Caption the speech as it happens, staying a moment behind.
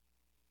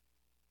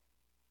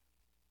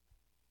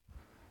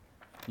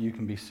You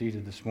can be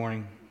seated this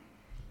morning.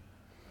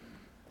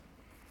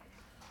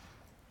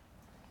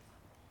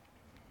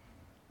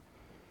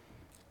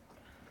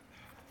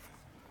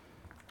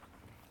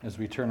 As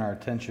we turn our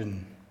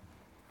attention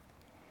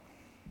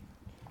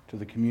to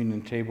the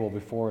communion table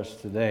before us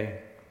today,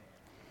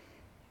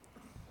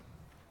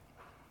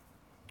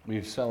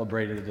 we've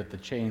celebrated that the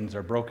chains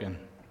are broken.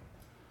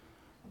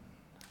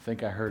 I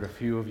think I heard a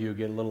few of you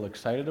get a little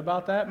excited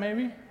about that,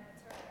 maybe?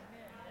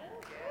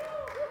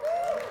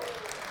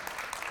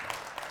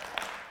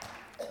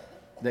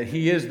 That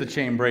He is the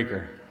chain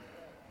breaker.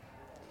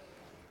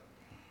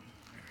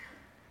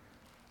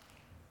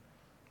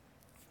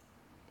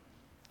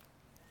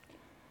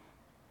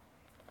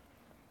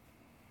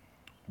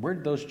 Where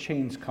did those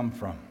chains come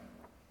from?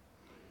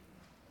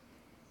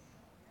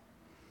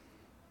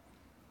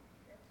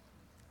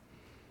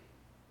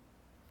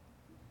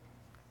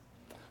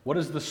 What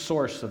is the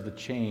source of the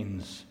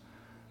chains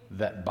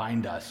that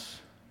bind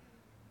us?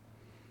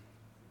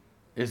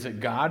 Is it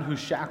God who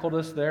shackled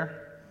us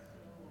there?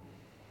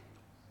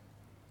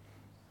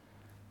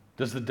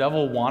 Does the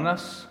devil want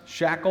us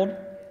shackled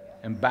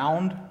and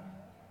bound?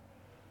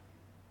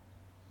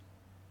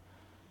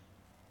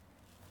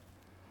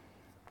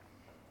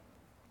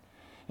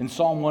 In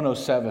Psalm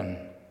 107,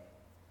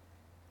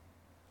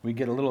 we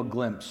get a little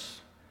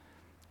glimpse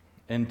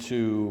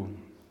into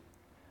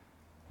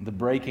the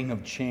breaking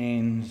of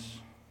chains,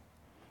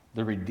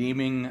 the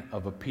redeeming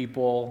of a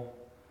people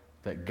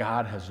that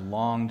God has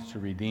longed to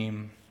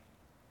redeem.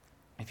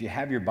 If you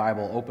have your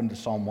Bible, open to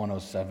Psalm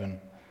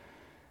 107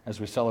 as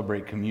we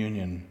celebrate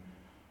communion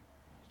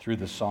through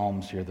the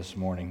Psalms here this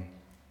morning.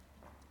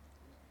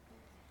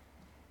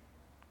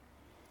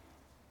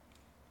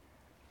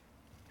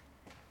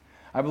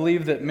 I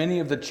believe that many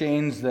of the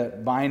chains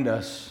that bind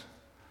us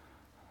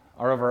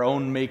are of our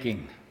own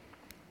making.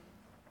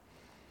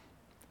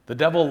 The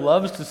devil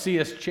loves to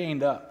see us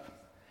chained up,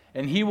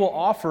 and he will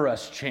offer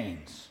us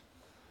chains.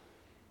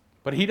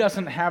 But he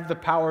doesn't have the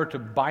power to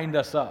bind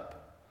us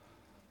up.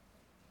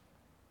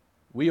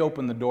 We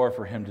open the door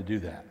for him to do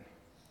that.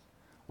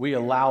 We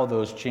allow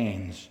those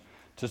chains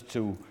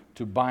to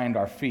bind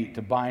our feet,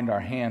 to bind our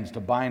hands,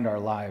 to bind our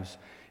lives.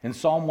 In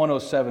Psalm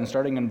 107,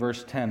 starting in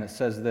verse 10, it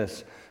says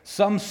this: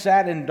 "Some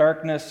sat in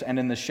darkness and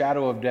in the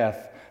shadow of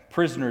death,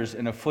 prisoners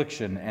in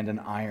affliction and in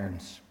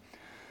irons.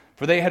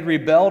 For they had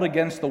rebelled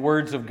against the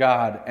words of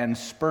God and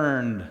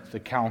spurned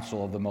the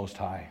counsel of the Most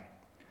High.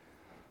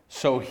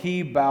 So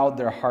he bowed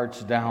their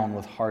hearts down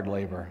with hard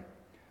labor.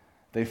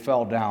 They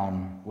fell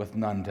down with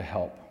none to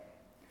help.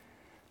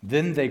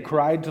 Then they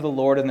cried to the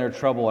Lord in their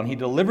trouble, and he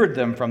delivered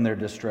them from their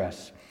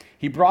distress.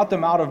 He brought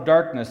them out of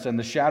darkness and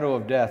the shadow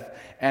of death,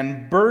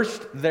 and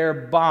burst their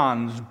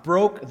bonds,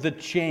 broke the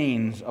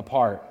chains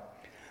apart.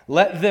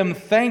 Let them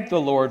thank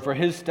the Lord for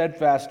his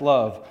steadfast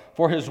love,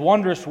 for his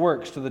wondrous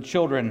works to the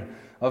children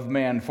of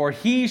man. For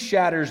he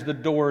shatters the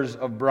doors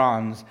of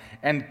bronze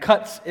and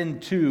cuts in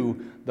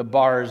two the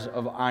bars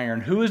of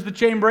iron." Who is the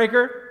chain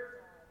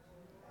breaker?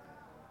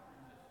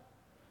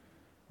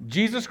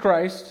 Jesus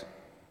Christ,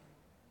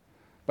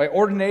 by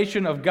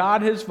ordination of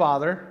God his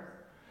Father,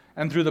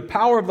 and through the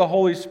power of the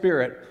Holy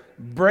Spirit,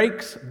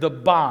 breaks the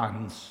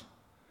bonds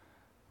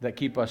that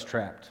keep us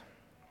trapped.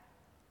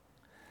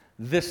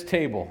 This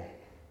table,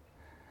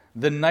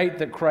 the night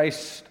that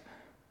Christ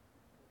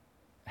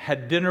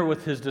had dinner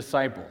with his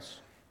disciples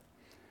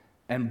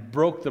and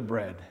broke the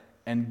bread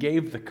and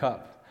gave the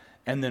cup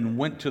and then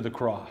went to the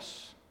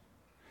cross,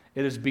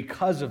 it is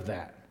because of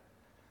that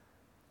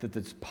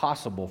it's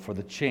possible for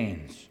the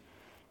chains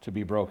to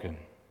be broken.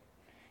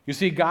 You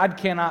see, God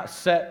cannot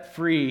set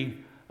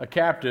free a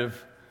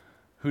captive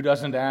who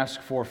doesn't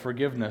ask for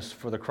forgiveness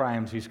for the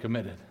crimes he's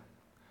committed.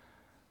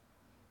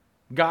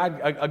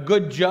 God, a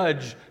good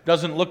judge,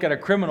 doesn't look at a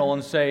criminal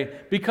and say,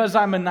 "Because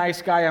I'm a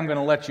nice guy, I'm going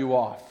to let you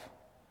off."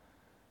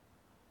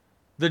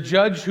 The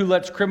judge who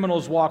lets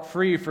criminals walk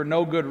free for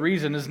no good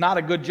reason is not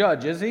a good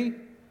judge, is he?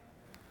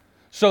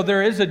 So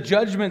there is a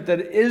judgment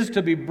that is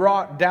to be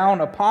brought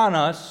down upon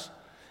us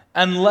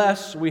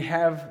unless we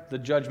have the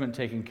judgment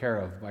taken care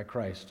of by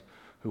Christ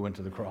who went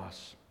to the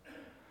cross.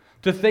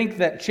 To think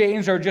that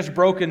chains are just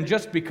broken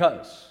just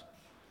because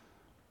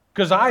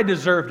I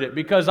deserved it,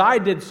 because I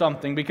did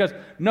something,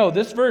 No,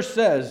 this verse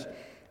says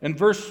in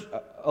verse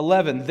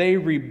 11, they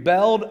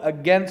rebelled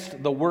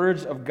against the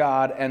words of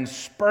God and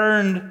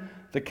spurned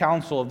the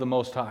counsel of the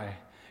Most High.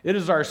 It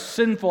is our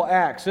sinful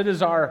acts, it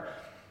is our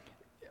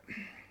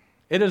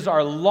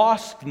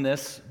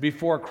lostness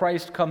before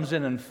Christ comes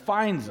in and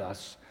finds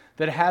us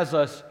that has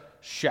us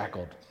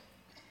shackled.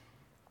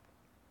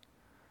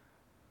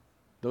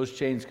 Those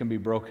chains can be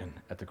broken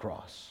at the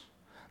cross.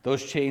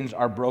 Those chains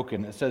are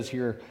broken. It says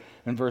here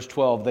in verse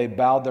 12, he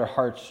bowed their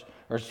hearts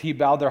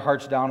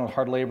down with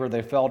hard labor.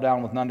 They fell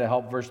down with none to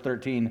help. Verse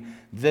 13,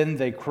 then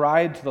they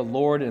cried to the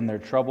Lord in their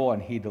trouble,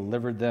 and he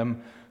delivered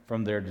them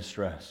from their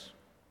distress.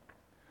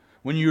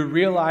 When you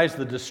realize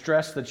the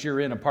distress that you're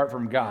in apart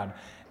from God,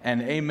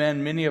 and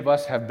amen, many of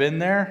us have been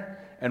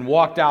there and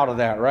walked out of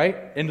that, right?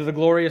 Into the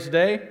glorious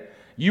day.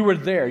 You were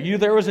there.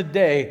 There was a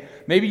day,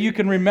 maybe you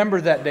can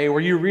remember that day where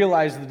you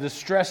realized the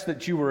distress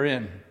that you were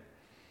in.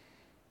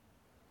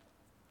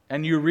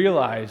 And you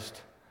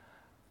realized,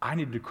 I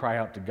need to cry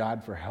out to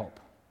God for help.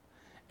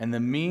 And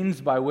the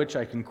means by which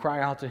I can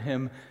cry out to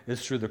Him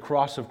is through the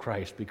cross of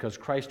Christ, because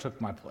Christ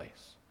took my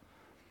place.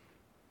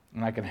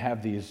 And I can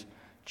have these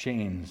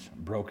chains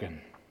broken.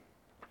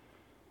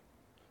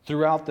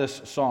 Throughout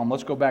this psalm,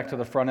 let's go back to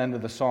the front end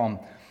of the psalm.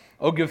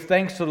 Oh, give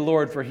thanks to the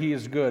Lord, for He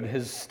is good.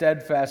 His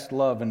steadfast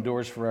love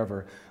endures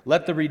forever.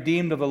 Let the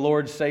redeemed of the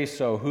Lord say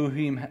so,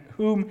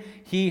 whom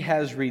He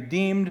has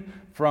redeemed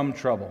from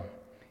trouble,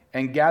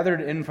 and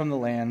gathered in from the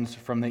lands,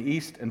 from the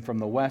east and from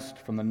the west,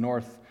 from the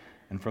north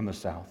and from the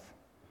south.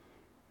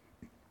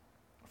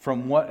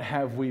 From what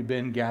have we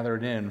been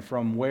gathered in?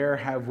 From where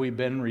have we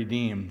been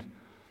redeemed?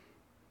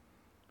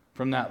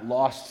 From that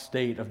lost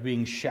state of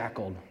being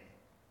shackled.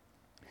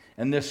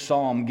 And this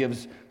psalm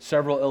gives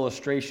several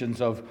illustrations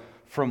of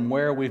from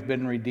where we've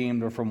been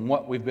redeemed or from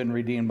what we've been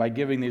redeemed by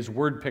giving these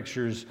word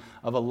pictures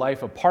of a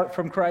life apart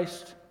from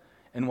Christ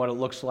and what it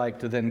looks like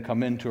to then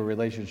come into a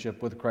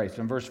relationship with Christ.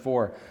 In verse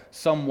 4,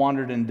 some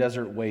wandered in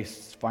desert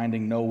wastes,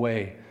 finding no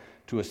way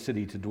to a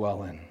city to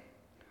dwell in.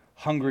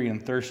 Hungry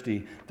and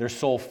thirsty, their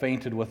soul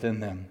fainted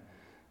within them.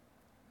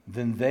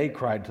 Then they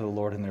cried to the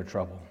Lord in their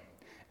trouble,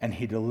 and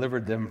He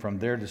delivered them from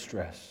their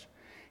distress.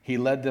 He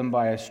led them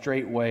by a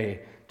straight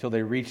way till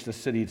they reached a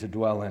city to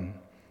dwell in.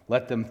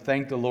 Let them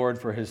thank the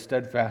Lord for His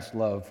steadfast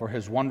love, for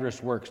His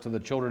wondrous works to the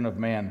children of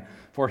man.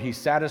 For He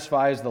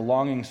satisfies the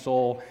longing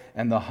soul,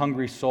 and the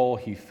hungry soul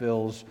He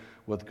fills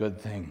with good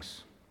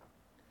things.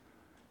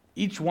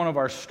 Each one of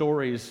our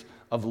stories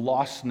of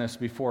lostness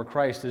before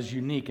Christ is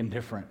unique and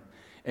different.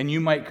 And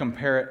you might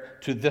compare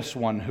it to this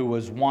one who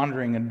was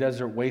wandering in a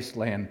desert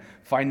wasteland,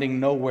 finding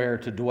nowhere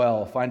to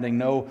dwell, finding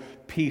no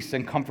peace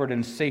and comfort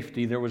and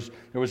safety. There was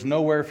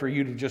nowhere for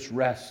you to just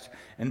rest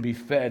and be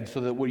fed so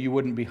that you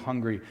wouldn't be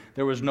hungry.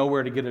 There was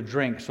nowhere to get a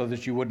drink so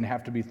that you wouldn't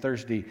have to be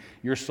thirsty.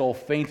 Your soul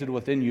fainted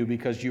within you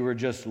because you were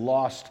just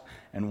lost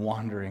and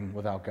wandering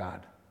without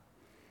God.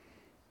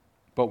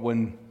 But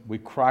when we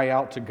cry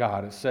out to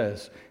God, it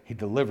says He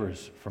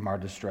delivers from our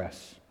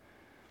distress.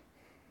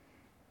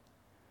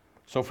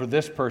 So for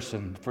this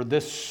person, for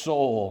this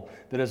soul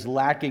that is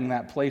lacking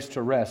that place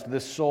to rest,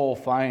 this soul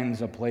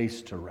finds a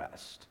place to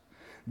rest.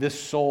 This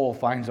soul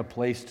finds a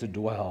place to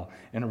dwell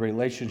in a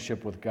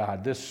relationship with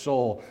God. This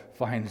soul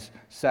finds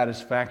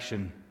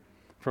satisfaction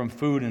from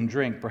food and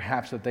drink,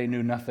 perhaps that they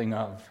knew nothing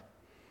of,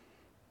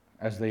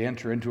 as they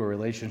enter into a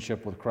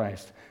relationship with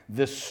Christ.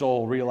 This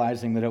soul,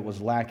 realizing that it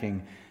was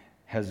lacking,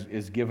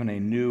 is given a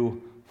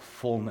new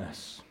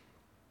fullness,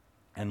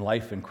 and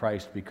life in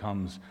Christ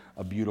becomes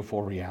a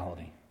beautiful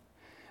reality.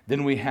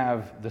 Then we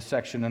have the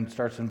section that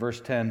starts in verse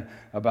 10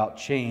 about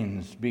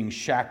chains, being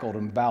shackled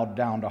and bowed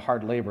down to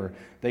hard labor.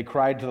 They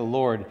cried to the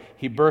Lord.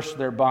 He bursts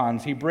their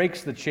bonds. He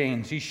breaks the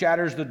chains. He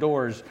shatters the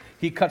doors.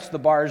 He cuts the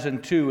bars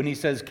in two, and He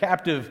says,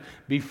 "Captive,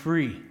 be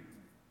free."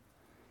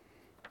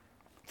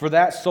 For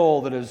that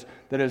soul that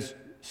is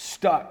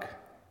stuck,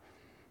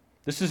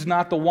 this is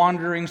not the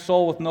wandering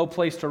soul with no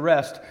place to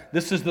rest.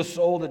 This is the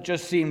soul that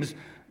just seems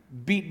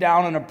beat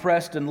down and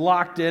oppressed and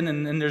locked in,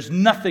 and there's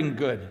nothing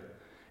good.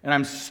 And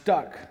I'm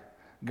stuck.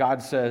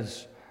 God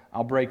says,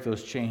 I'll break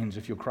those chains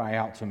if you'll cry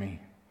out to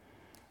me.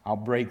 I'll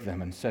break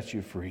them and set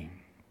you free.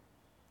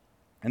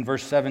 In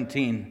verse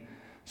 17,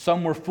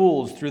 some were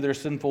fools through their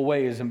sinful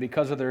ways, and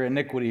because of their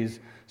iniquities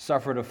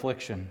suffered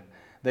affliction.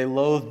 They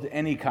loathed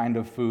any kind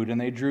of food, and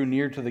they drew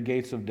near to the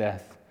gates of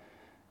death.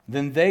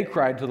 Then they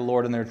cried to the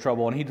Lord in their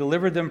trouble, and He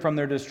delivered them from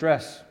their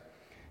distress.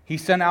 He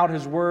sent out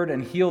His word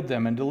and healed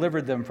them and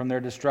delivered them from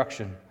their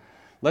destruction.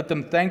 Let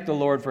them thank the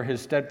Lord for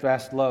His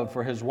steadfast love,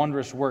 for His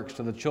wondrous works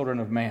to the children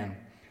of man.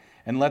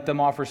 And let them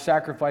offer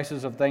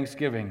sacrifices of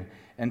thanksgiving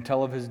and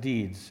tell of His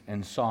deeds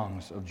in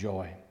songs of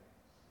joy.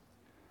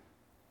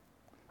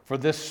 For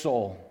this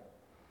soul,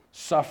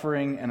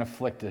 suffering and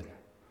afflicted,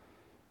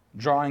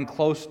 drawing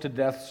close to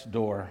death's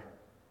door,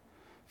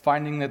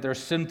 finding that their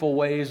sinful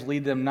ways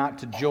lead them not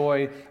to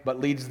joy,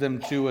 but leads them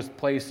to a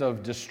place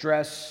of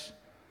distress,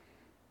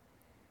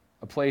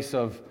 a place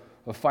of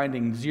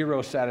finding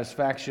zero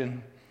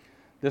satisfaction.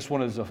 This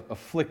one is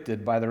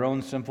afflicted by their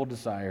own sinful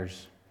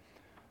desires.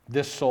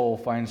 This soul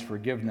finds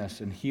forgiveness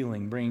and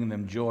healing, bringing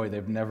them joy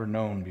they've never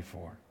known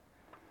before.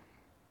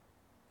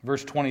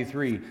 Verse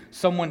 23,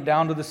 some went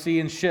down to the sea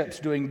in ships,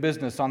 doing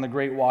business on the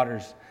great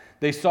waters.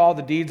 They saw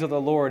the deeds of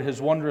the Lord, His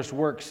wondrous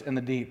works in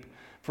the deep.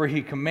 For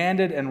He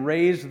commanded and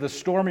raised the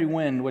stormy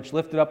wind, which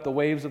lifted up the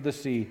waves of the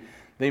sea.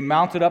 They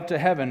mounted up to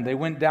heaven. They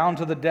went down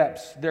to the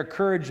depths. Their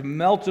courage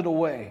melted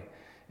away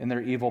in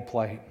their evil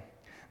plight.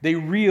 They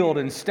reeled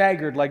and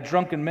staggered like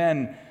drunken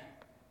men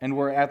and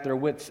were at their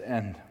wits'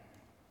 end.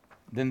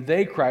 Then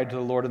they cried to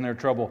the Lord in their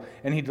trouble,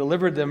 and He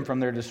delivered them from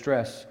their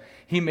distress.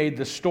 He made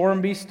the storm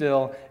be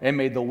still and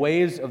made the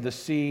waves of the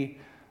sea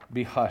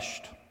be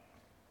hushed.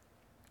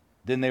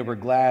 Then they were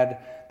glad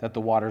that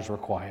the waters were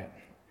quiet,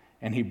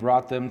 and He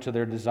brought them to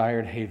their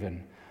desired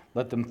haven.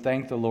 Let them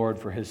thank the Lord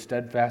for His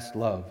steadfast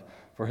love,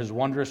 for His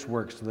wondrous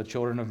works to the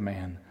children of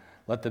man.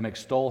 Let them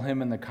extol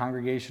him in the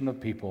congregation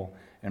of people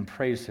and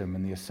praise him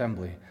in the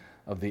assembly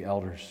of the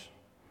elders.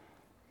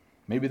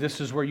 Maybe this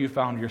is where you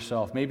found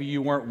yourself. Maybe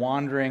you weren't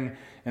wandering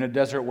in a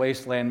desert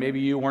wasteland. Maybe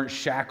you weren't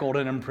shackled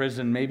and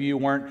imprisoned. Maybe you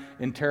weren't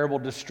in terrible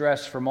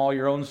distress from all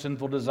your own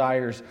sinful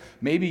desires.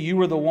 Maybe you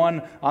were the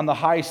one on the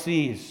high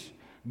seas,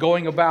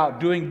 going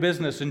about, doing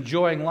business,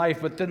 enjoying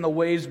life, but then the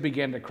waves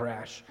began to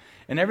crash.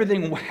 And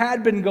everything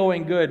had been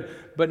going good,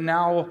 but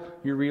now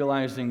you're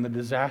realizing the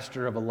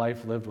disaster of a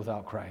life lived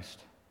without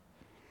Christ.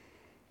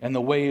 And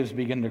the waves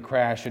begin to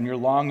crash, and you're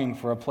longing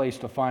for a place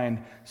to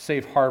find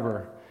safe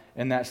harbor.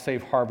 And that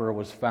safe harbor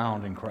was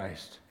found in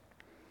Christ.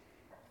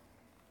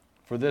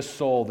 For this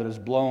soul that is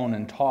blown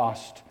and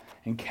tossed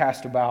and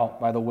cast about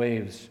by the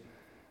waves,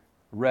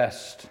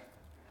 rest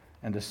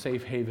and a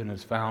safe haven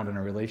is found in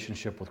a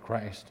relationship with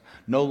Christ.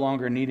 No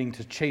longer needing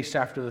to chase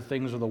after the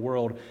things of the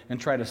world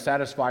and try to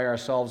satisfy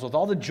ourselves with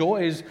all the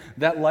joys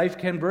that life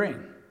can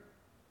bring,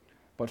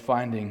 but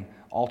finding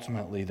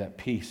ultimately that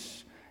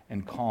peace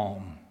and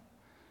calm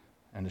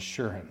and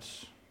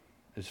assurance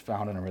is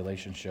found in a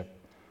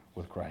relationship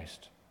with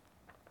Christ.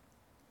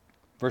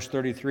 Verse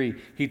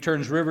 33, he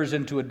turns rivers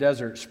into a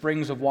desert,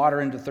 springs of water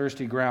into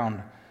thirsty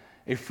ground,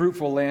 a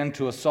fruitful land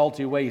to a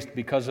salty waste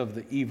because of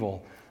the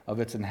evil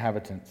of its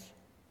inhabitants.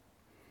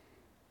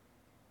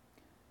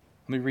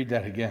 Let me read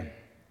that again.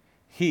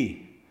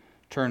 He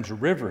turns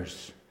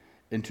rivers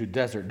into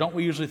desert. Don't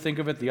we usually think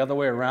of it the other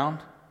way around?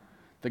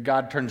 That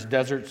God turns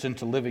deserts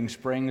into living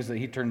springs, that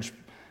he turns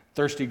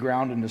thirsty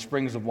ground into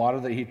springs of water,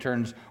 that he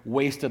turns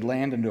wasted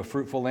land into a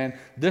fruitful land.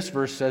 This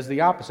verse says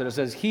the opposite. It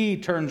says he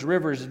turns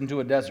rivers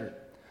into a desert,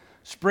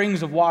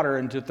 springs of water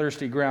into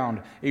thirsty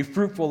ground, a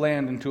fruitful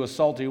land into a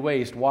salty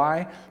waste.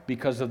 Why?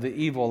 Because of the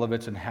evil of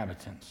its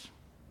inhabitants.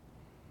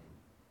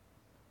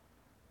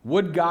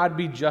 Would God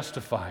be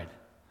justified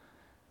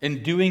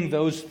in doing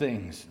those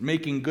things,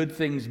 making good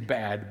things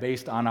bad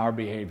based on our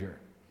behavior?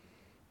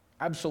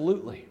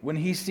 Absolutely. When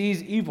he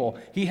sees evil,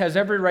 he has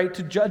every right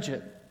to judge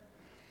it.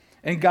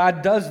 And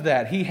God does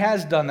that. He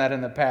has done that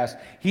in the past.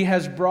 He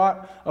has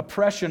brought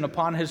oppression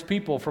upon his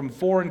people from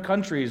foreign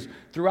countries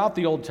throughout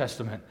the Old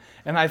Testament.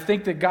 And I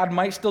think that God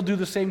might still do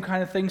the same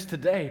kind of things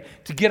today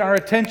to get our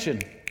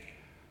attention.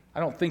 I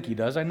don't think he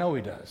does. I know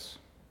he does.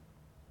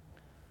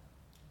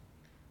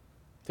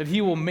 That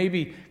he will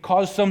maybe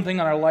cause something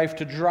in our life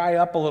to dry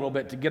up a little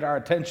bit to get our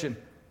attention,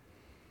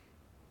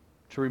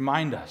 to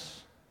remind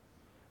us,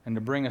 and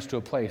to bring us to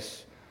a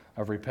place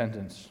of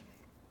repentance.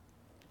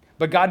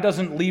 But God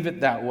doesn't leave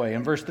it that way.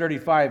 In verse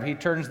 35, he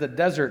turns the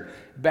desert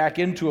back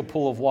into a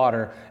pool of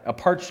water, a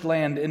parched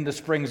land into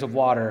springs of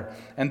water.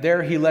 And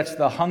there he lets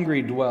the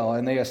hungry dwell,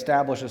 and they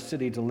establish a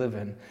city to live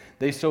in.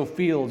 They sow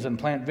fields and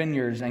plant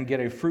vineyards and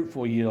get a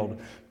fruitful yield.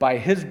 By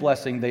his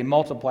blessing they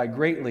multiply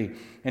greatly,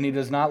 and he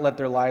does not let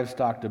their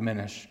livestock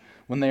diminish.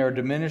 When they are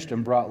diminished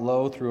and brought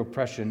low through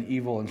oppression,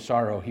 evil, and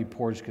sorrow, he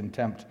pours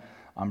contempt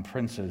on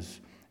princes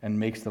and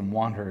makes them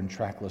wander in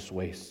trackless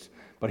wastes.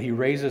 But he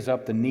raises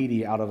up the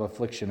needy out of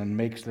affliction and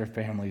makes their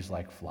families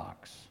like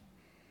flocks.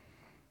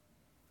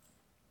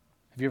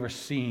 Have you ever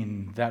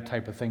seen that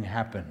type of thing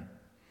happen?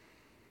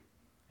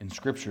 In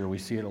Scripture, we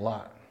see it a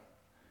lot.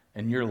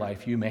 In your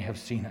life, you may have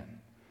seen it.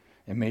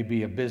 It may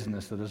be a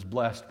business that is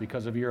blessed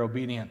because of your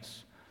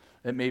obedience.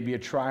 It may be a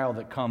trial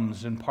that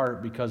comes in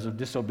part because of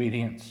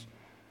disobedience.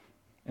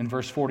 In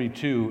verse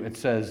 42, it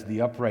says,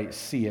 "The upright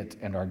see it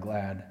and are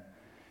glad,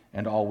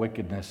 and all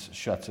wickedness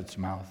shuts its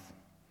mouth.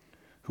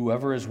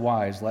 Whoever is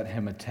wise, let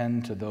him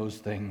attend to those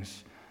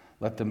things.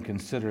 Let them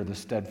consider the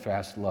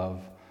steadfast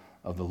love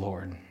of the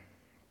Lord."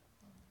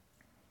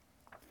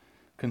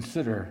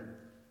 Consider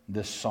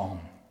this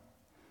psalm.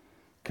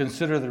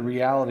 Consider the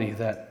reality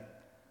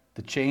that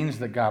the chains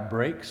that God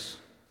breaks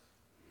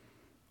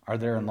are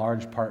there in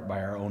large part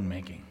by our own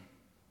making.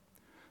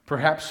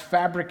 Perhaps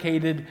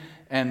fabricated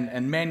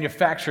and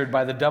manufactured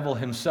by the devil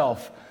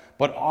himself,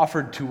 but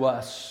offered to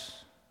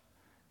us,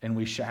 and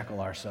we shackle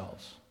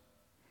ourselves.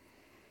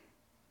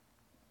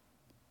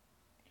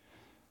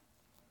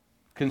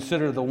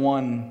 Consider the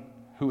one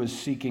who is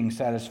seeking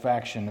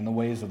satisfaction in the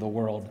ways of the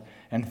world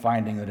and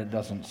finding that it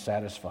doesn't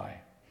satisfy.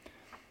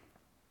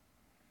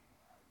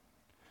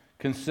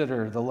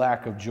 Consider the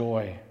lack of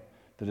joy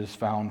that is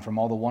found from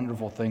all the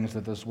wonderful things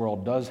that this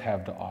world does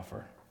have to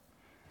offer.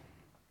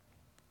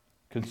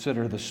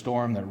 Consider the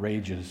storm that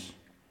rages.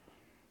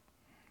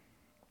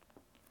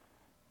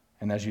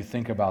 And as you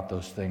think about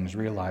those things,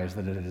 realize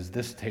that it is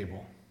this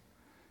table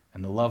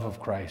and the love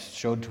of Christ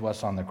showed to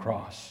us on the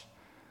cross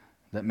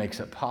that makes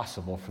it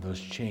possible for those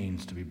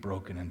chains to be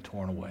broken and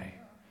torn away.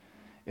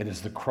 It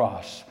is the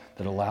cross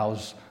that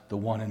allows the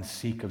one in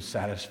seek of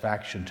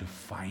satisfaction to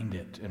find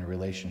it in a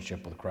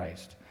relationship with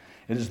Christ.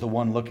 It is the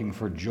one looking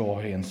for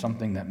joy and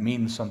something that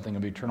means something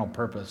of eternal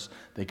purpose.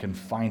 They can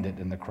find it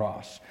in the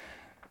cross.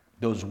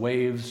 Those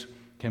waves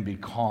can be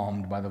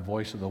calmed by the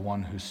voice of the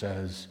one who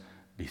says,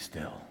 "Be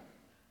still,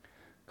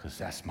 because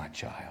that's my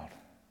child,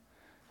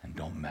 and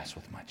don't mess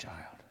with my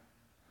child."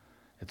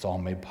 It's all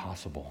made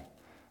possible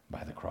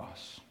by the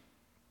cross.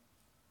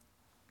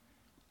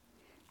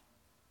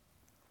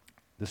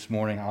 This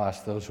morning, I'll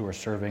ask those who are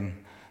serving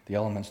the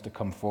elements to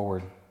come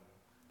forward.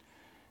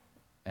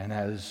 And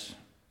as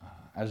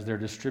they're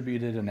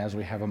distributed and as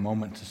we have a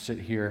moment to sit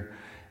here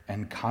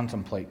and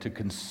contemplate, to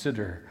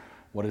consider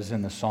what is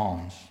in the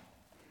Psalms,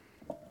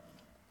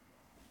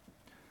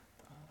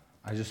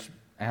 I just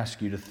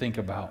ask you to think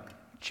about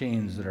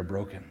chains that are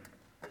broken.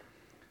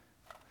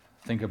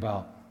 Think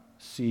about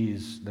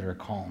seas that are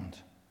calmed.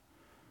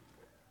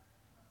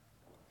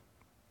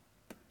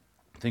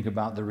 Think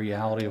about the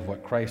reality of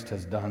what Christ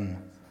has done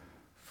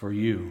for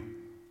you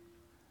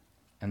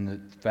and the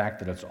fact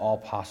that it's all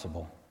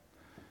possible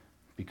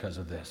because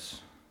of this.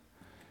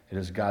 It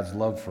is God's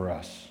love for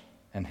us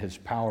and His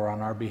power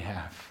on our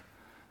behalf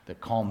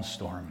that calms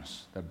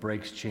storms, that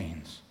breaks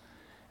chains,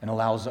 and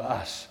allows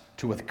us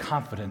to with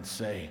confidence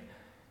say,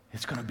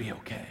 it's going to be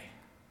okay.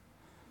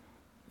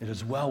 It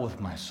is well with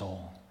my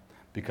soul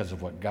because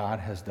of what God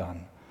has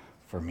done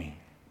for me.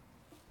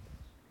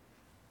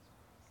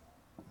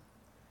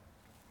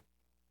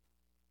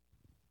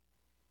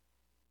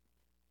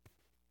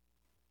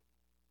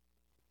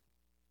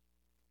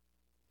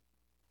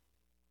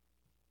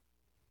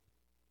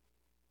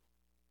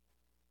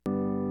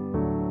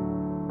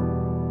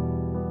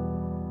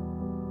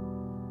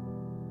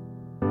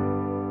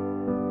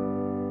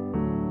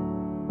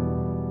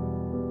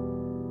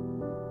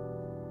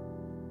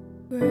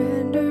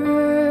 Grander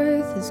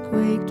earth has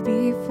quaked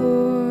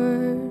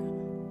before,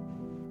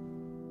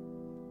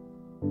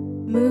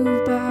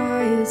 moved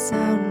by the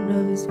sound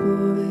of His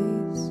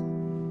voice,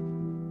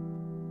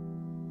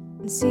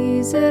 and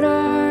seas that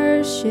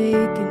are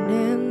shaken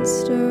and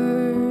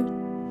stirred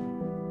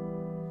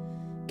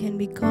can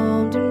be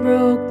calmed and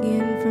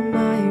broken from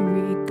my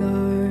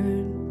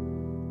regard.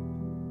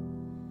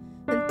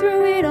 And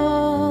through it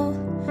all,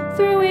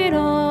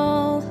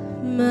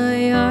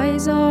 my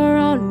eyes are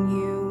on you.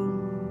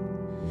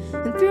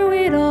 And through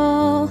it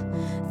all,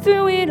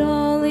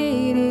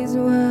 it is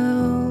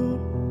well.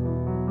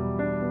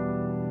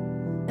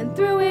 And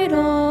through it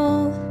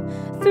all,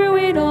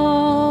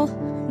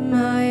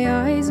 my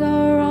eyes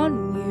are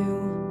on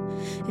you,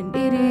 and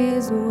it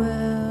is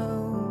well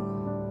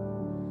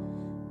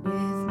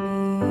with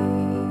me.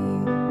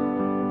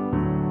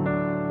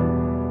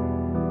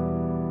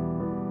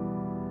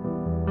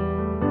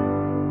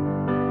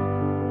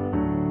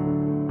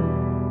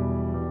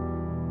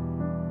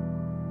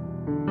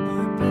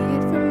 Far be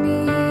it from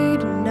me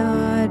to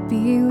not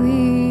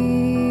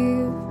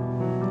believe,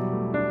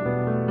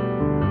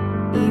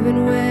 even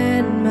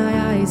when my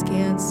eyes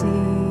can't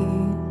see.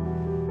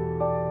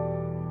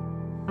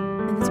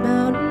 And this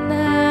mountain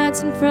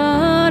that's in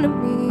front of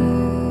me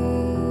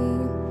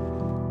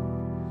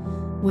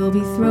will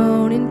be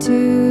thrown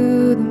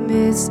into the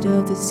midst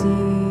of the sea.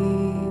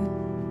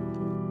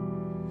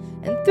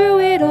 And through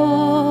it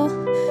all,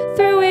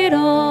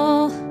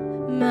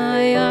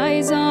 my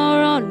eyes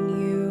are on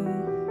you.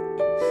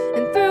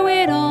 And through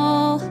it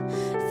all,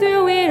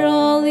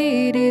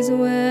 it is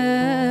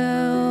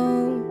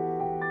well.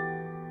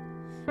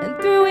 And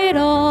through it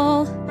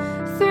all,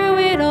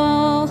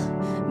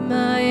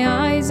 my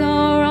eyes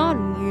are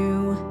on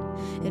you,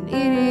 and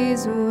it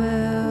is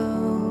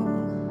well.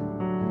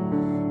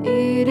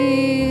 It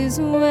is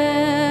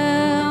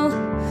well.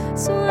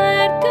 So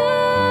let go.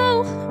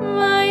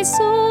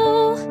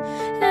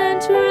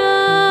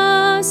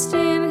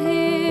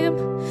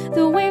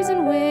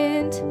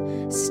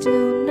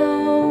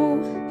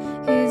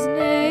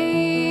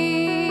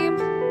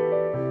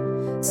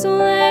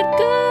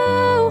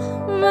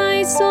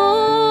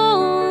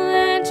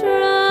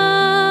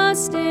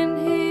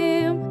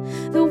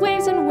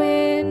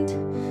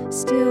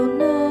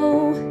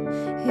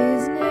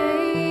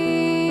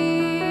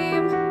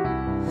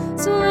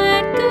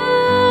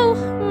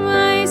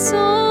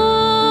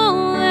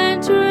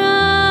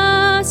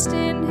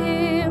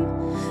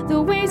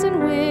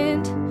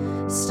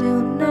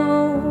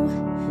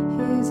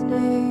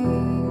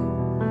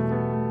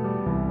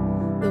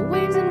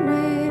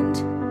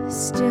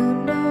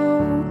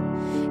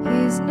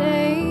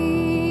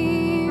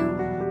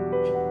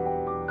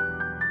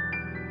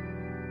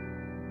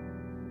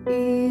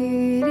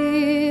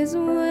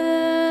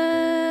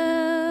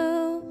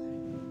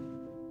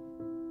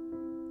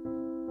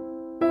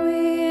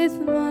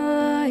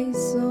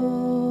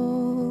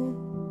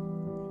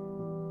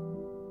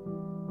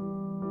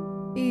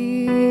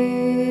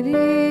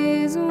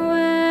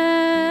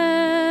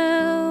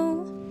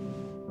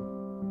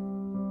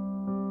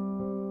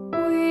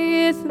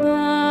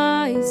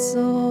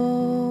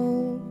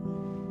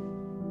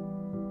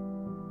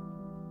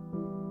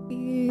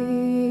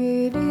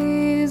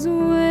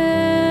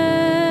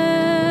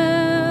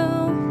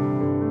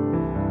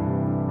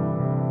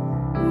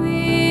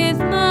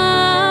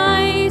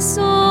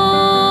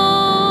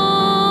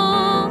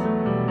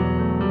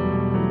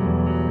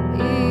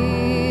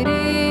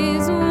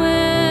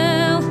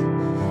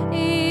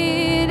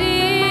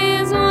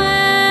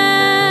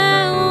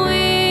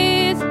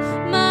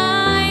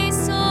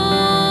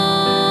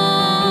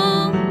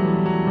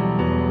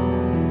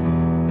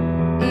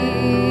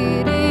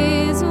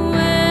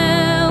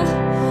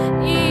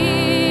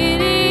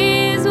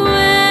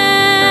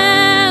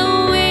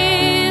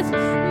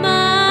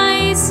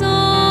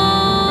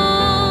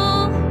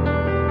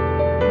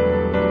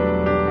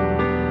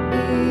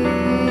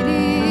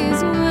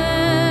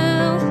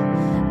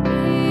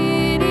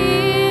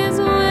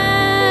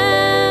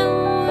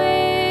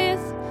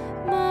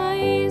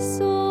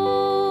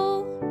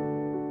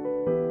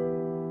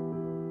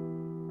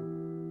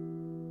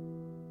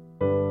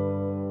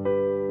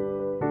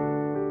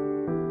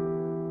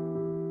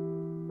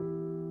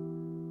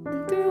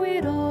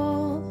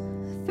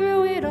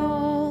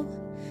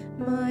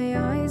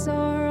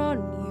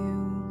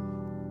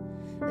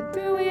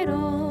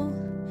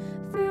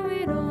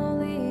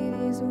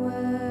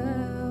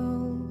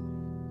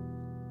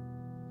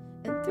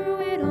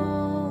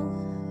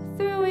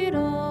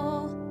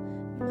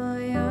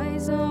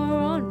 eyes are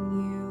on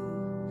you,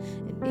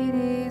 and it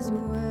is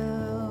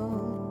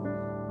well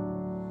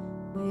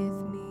with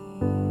me.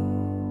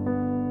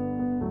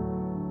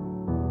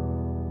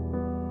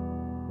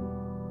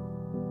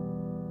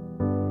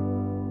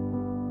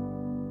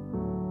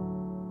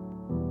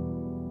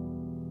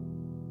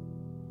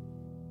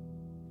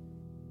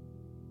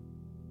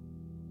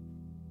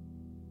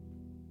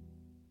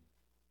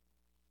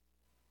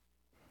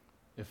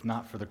 If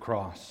not for the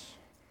cross,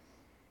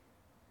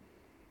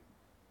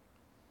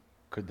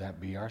 could that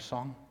be our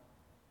song?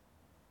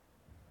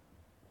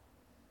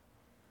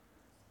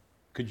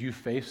 Could you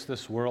face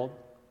this world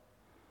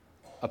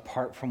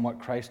apart from what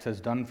Christ has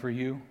done for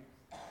you?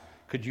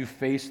 Could you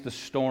face the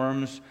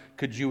storms?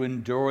 Could you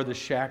endure the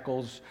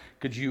shackles?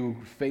 Could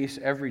you face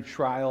every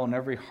trial and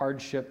every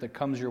hardship that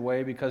comes your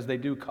way, because they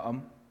do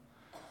come?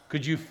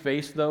 Could you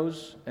face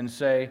those and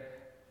say,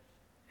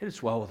 "It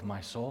is well with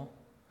my soul.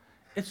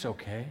 It's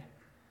okay"?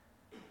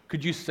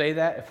 Could you say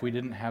that if we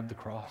didn't have the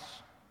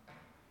cross?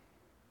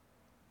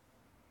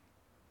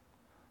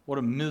 What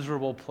a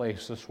miserable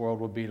place this world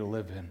would be to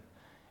live in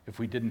if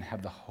we didn't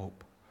have the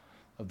hope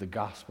of the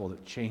gospel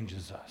that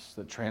changes us,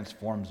 that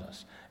transforms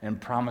us, and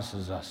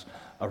promises us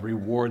a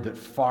reward that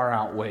far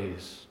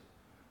outweighs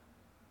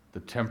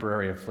the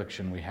temporary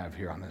affliction we have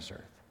here on this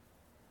earth.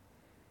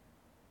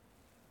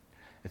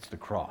 It's the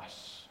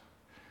cross.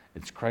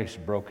 It's Christ's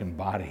broken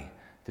body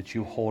that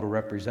you hold a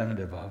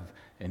representative of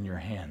in your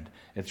hand.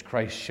 It's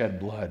Christ's shed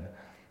blood,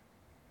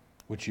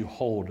 which you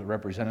hold a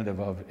representative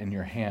of in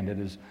your hand. It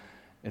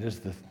is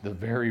the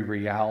very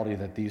reality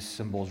that these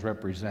symbols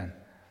represent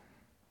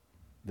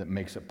that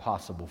makes it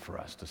possible for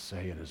us to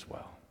say it as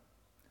well.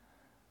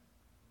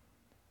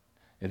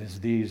 It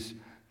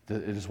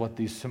is what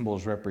these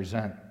symbols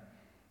represent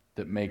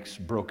that makes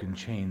broken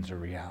chains a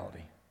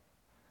reality,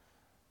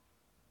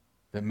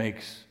 that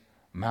makes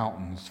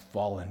mountains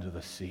fall into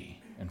the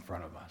sea in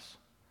front of us.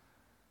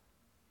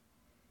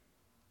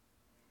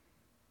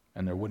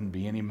 And there wouldn't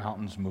be any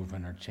mountains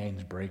moving or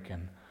chains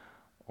breaking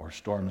or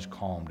storms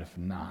calmed if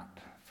not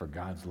for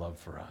God's love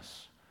for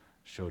us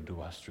showed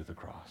to us through the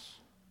cross.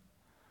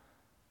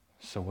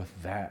 So with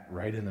that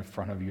right in the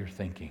front of your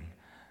thinking,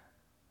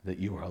 that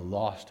you are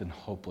lost and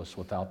hopeless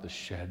without the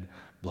shed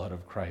blood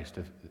of Christ,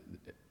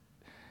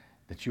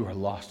 that you are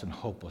lost and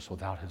hopeless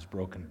without his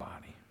broken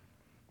body,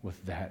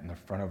 with that in the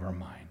front of our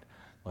mind,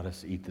 let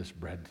us eat this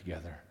bread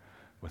together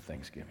with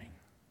thanksgiving.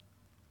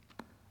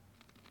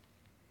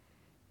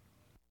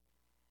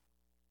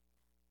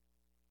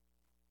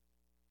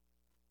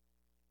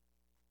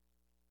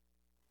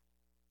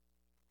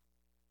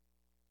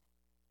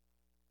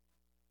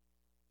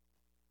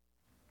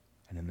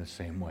 And in the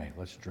same way,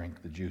 let's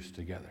drink the juice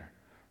together,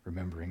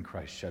 remembering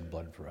Christ shed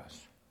blood for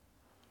us.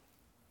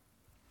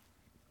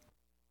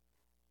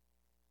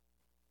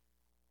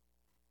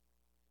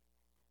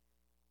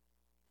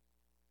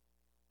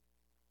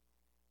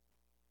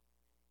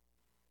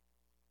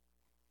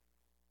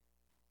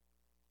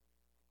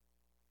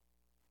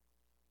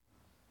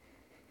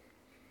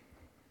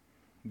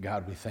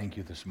 God, we thank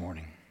you this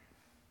morning,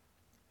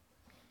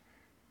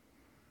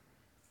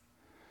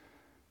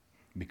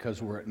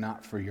 because were it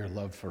not for your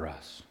love for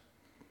us,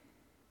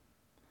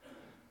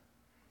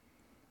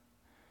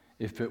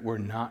 if it were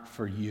not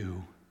for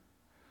you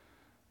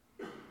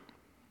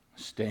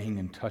staying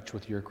in touch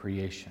with your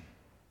creation,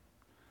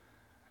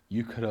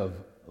 you could have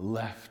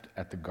left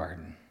at the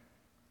garden,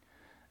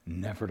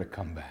 never to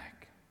come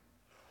back.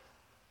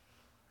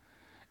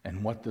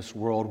 And what this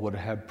world would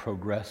have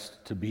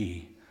progressed to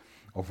be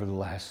over the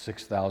last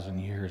 6,000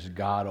 years,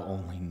 God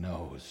only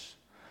knows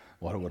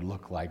what it would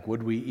look like.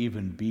 Would we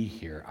even be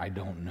here? I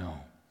don't know.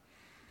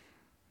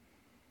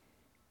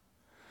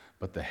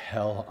 But the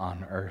hell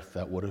on earth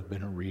that would have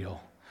been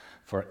real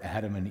for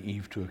Adam and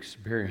Eve to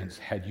experience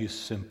had you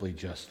simply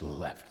just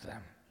left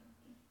them.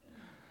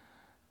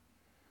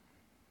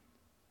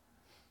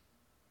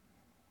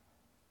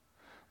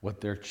 What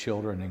their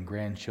children and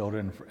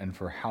grandchildren, and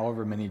for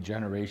however many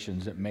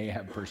generations it may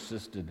have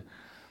persisted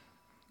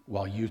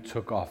while you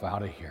took off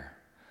out of here,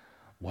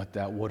 what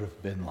that would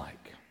have been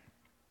like.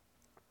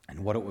 And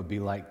what it would be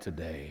like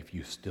today if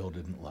you still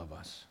didn't love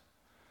us.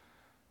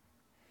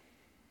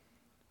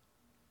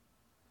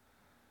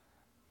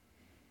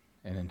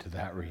 And into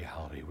that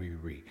reality,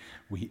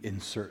 we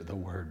insert the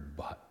word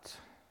but.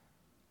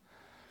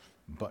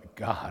 But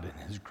God,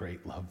 in his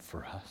great love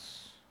for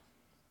us,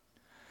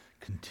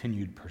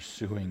 continued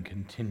pursuing,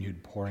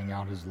 continued pouring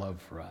out his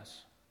love for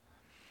us,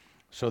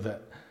 so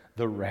that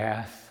the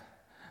wrath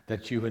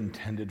that you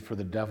intended for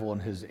the devil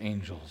and his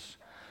angels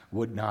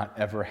would not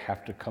ever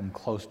have to come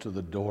close to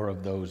the door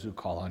of those who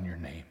call on your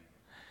name.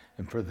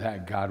 And for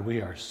that, God,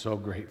 we are so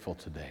grateful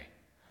today,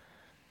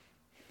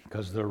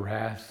 because the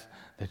wrath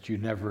that you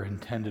never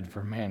intended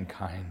for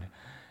mankind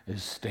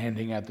is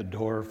standing at the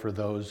door for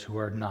those who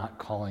are not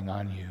calling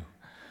on you.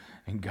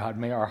 And God,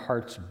 may our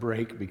hearts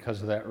break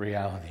because of that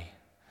reality.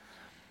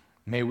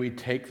 May we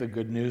take the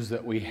good news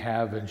that we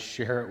have and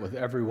share it with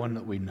everyone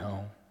that we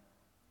know.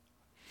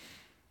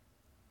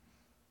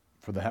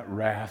 For that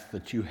wrath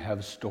that you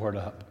have stored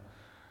up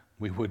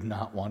We would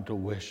not want to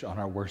wish on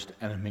our worst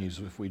enemies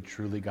if we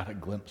truly got a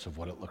glimpse of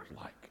what it looked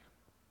like.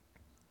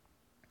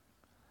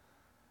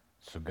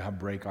 So God,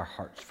 break our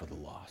hearts for the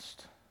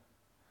lost,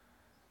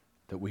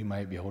 that we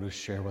might be able to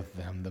share with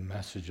them the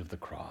message of the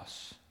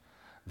cross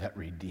that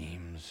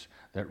redeems,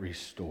 that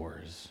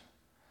restores,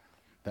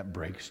 that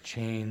breaks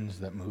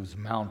chains, that moves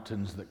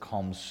mountains, that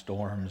calms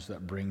storms,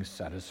 that brings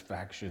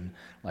satisfaction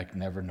like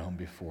never known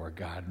before.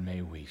 God,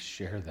 may we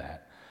share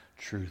that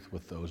truth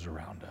with those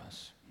around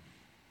us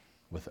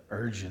with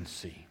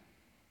urgency.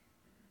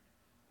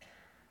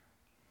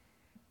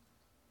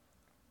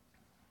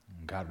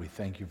 God, we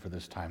thank you for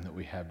this time that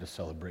we have to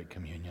celebrate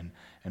communion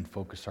and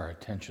focus our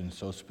attention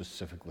so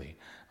specifically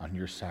on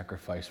your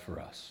sacrifice for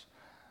us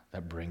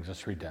that brings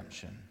us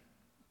redemption,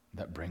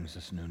 that brings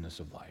us newness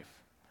of life.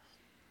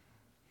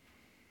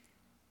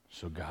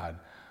 So God,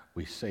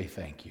 we say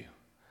thank you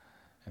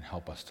and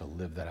help us to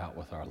live that out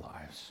with our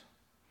lives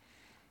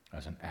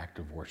as an act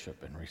of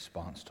worship in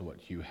response to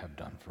what you have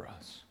done for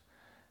us.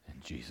 In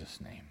Jesus'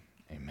 name,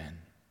 amen.